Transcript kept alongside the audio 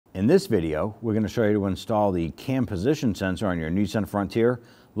In this video, we're going to show you to install the cam position sensor on your Nissan Frontier,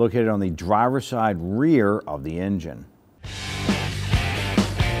 located on the driver's side rear of the engine.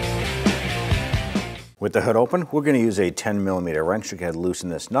 With the hood open, we're going to use a 10mm wrench to go ahead and loosen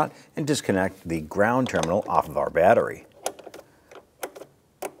this nut and disconnect the ground terminal off of our battery.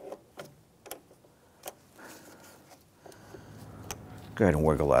 Go ahead and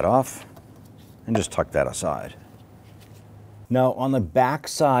wiggle that off and just tuck that aside. Now, on the back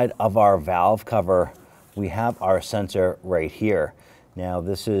side of our valve cover, we have our sensor right here. Now,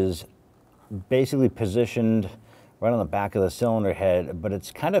 this is basically positioned right on the back of the cylinder head, but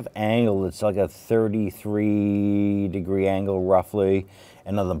it's kind of angled. It's like a 33-degree angle roughly.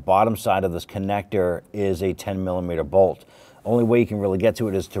 And on the bottom side of this connector is a 10mm bolt. Only way you can really get to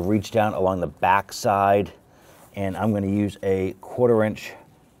it is to reach down along the back side. And I'm going to use a 1/4-inch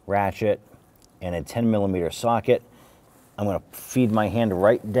ratchet and a 10mm socket. I'm going to feed my hand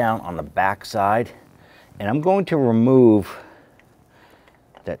right down on the back side, and I'm going to remove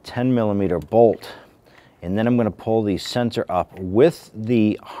that 10mm bolt, and then I'm going to pull the sensor up with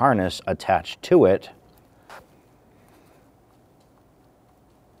the harness attached to it.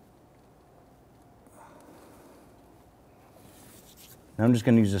 Now I'm just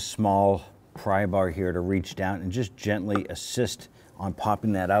going to use a small pry bar here to reach down and just gently assist on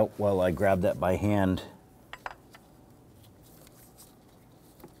popping that out while I grab that by hand.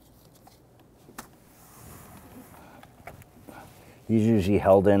 These are usually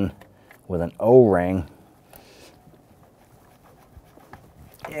held in with an O-ring.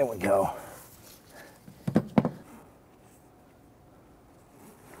 There we go.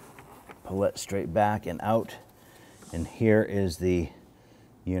 Pull it straight back and out. And here is the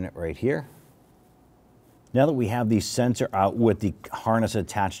unit right here. Now that we have the sensor out with the harness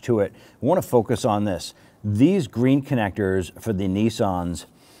attached to it, we want to focus on this. These green connectors for the Nissans,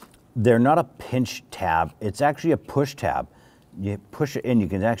 they're not a pinch tab. It's actually a push tab. You push it in, you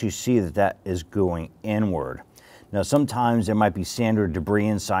can actually see that that is going inward. Now, sometimes there might be sand or debris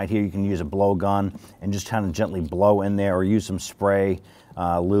inside here. You can use a blowgun and just kind of gently blow in there, or use some spray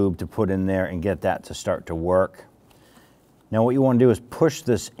lube to put in there and get that to start to work. Now, what you want to do is push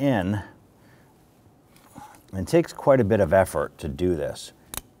this in. It takes quite a bit of effort to do this.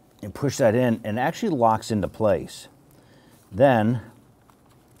 You push that in and it actually locks into place. Then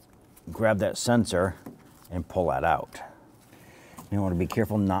grab that sensor and pull that out. You want to be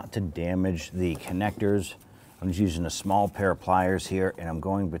careful not to damage the connectors. I'm just using a small pair of pliers here, and I'm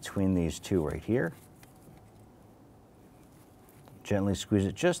going between these two right here. Gently squeeze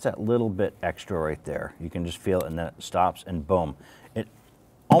it just that little bit extra right there. You can just feel it, and then it stops, and boom. It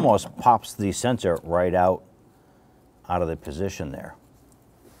almost pops the sensor right out of the position there.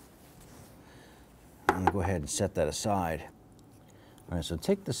 I'm going to go ahead and set that aside. All right, so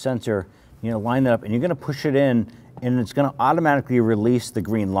take the sensor, line that up, and you're going to push it in, and it's going to automatically release the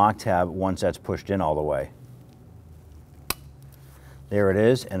green lock tab once that's pushed in all the way. There it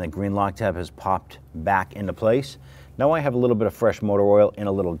is, and the green lock tab has popped back into place. Now I have a little bit of fresh motor oil in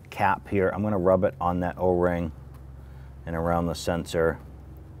a little cap here. I'm going to rub it on that O-ring and around the sensor.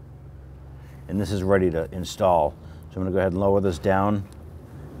 And this is ready to install. So I'm going to go ahead and lower this down,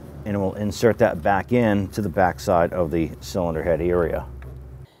 and we'll insert that back in to the back side of the cylinder head area.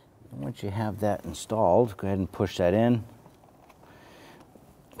 Once you have that installed, go ahead and push that in.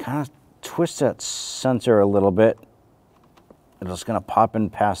 Kind of twist that sensor a little bit. It's just going to pop in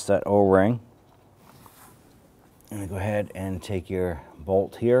past that O-ring. And go ahead and take your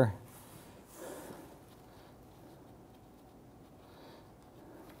bolt here.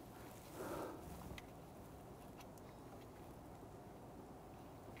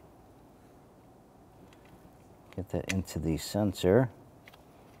 Get that into the sensor.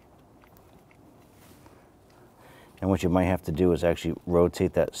 And what you might have to do is actually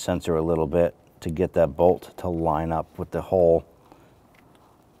rotate that sensor a little bit to get that bolt to line up with the hole.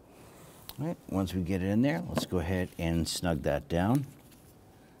 All right, once we get it in there, let's go ahead and snug that down.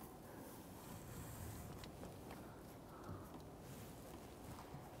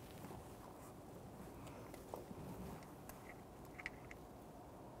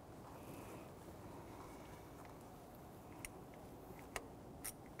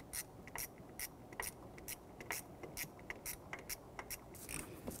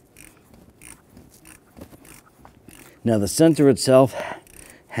 Now the sensor itself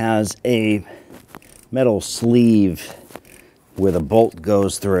has a metal sleeve where the bolt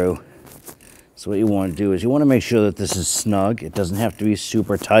goes through. So what you want to do is you want to make sure that this is snug. It doesn't have to be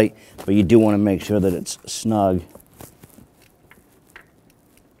super tight, but you do want to make sure that it's snug.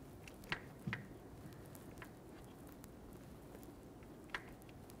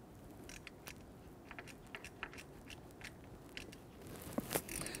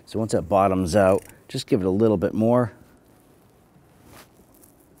 So once that bottoms out, just give it a little bit more.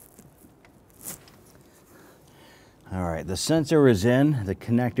 All right, the sensor is in, the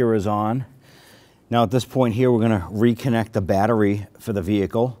connector is on. Now at this point here, we're gonna reconnect the battery for the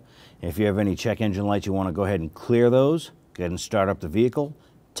vehicle. If you have any check engine lights, you wanna go ahead and clear those. Go ahead and start up the vehicle,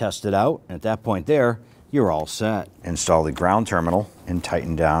 test it out. And at that point there, you're all set. Install the ground terminal and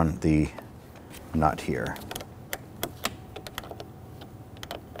tighten down the nut here.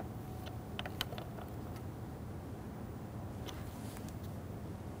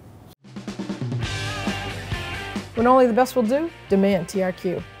 When only the best will do, demand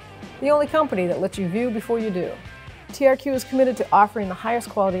TRQ. The only company that lets you view before you do. TRQ is committed to offering the highest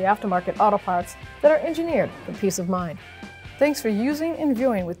quality aftermarket auto parts that are engineered for peace of mind. Thanks for using and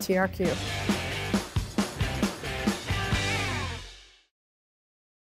viewing with TRQ.